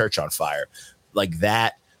a church on fire, like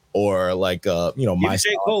that, or like my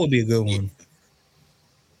J. Cole would be a good one.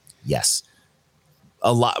 Yes,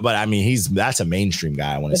 a lot, but I mean that's a mainstream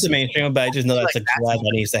guy. I want to. That's a mainstream, but I just know that's a collab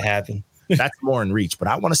that needs to happen. That's more in reach, but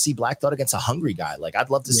I want to see Black Thought against a hungry guy. Like I'd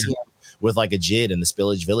love to see him with like a Jid and the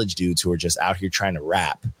Spillage Village dudes who are just out here trying to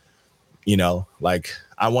rap. Like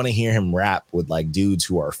I want to hear him rap with like dudes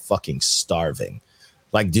who are fucking starving,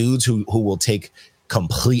 like dudes who will take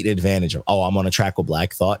complete advantage of, I'm on a track with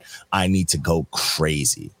Black Thought, I need to go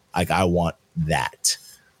crazy. Like I want that.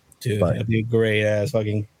 Dude, that'd be a great ass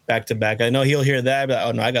fucking back to back. I know he'll hear that, but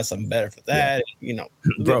oh no, I got something better for that.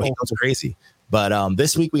 Bro, he goes crazy. But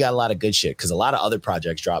this week we got a lot of good shit because a lot of other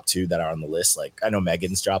projects dropped too that are on the list. Like I know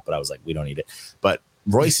Megan's dropped, but I was like, we don't need it. But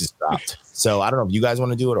Royce is dropped. So I don't know if you guys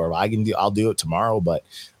want to do it or I'll do it tomorrow, but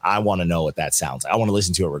I want to know what that sounds like. I want to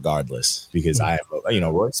listen to it regardless because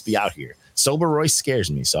Royce be out here. Sober Royce scares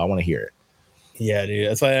me, so I want to hear it. Yeah, dude.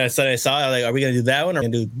 That's why I said I saw it. Like, are we gonna do that one or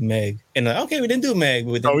gonna do Meg? And like, okay, we didn't do Meg,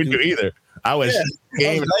 but we didn't do either. I was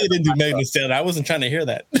you didn't do Meg instead. I wasn't trying to hear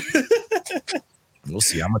that. We'll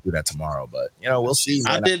see. I'm gonna do that tomorrow, but we'll see.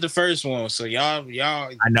 I did the first one, so y'all.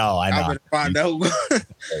 I know. I'm gonna find out. I'm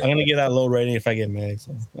gonna get that low rating if I get Meg.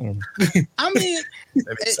 So, I mean,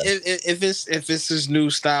 if it's this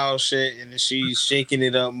new style shit and she's shaking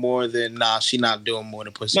it up more than she not doing more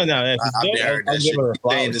than pussy. No, I've heard that shit.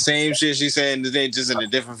 Saying the same shit she's saying today, just in a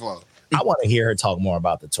different flow. I want to hear her talk more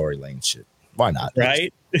about the Tory Lanez shit. Why not?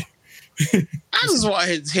 Right. I just want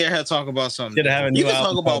to hear her talk about something. You can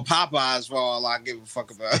talk about Popeyes for all I give a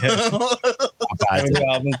fuck about. Have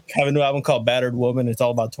a new album called Battered Woman. It's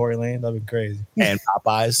all about Tory Lanez. That'd be crazy. And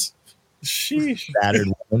Popeyes. Sheesh. Battered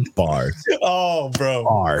Woman bars. Oh, bro.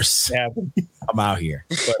 Bars. I'm out here.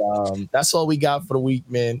 But that's all we got for the week,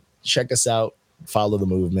 man. Check us out. Follow the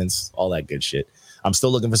movements. All that good shit. I'm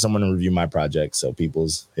still looking for someone to review my project, so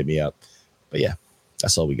people's hit me up. But yeah,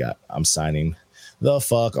 that's all we got. I'm signing the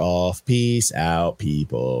fuck off. Peace out,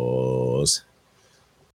 peoples.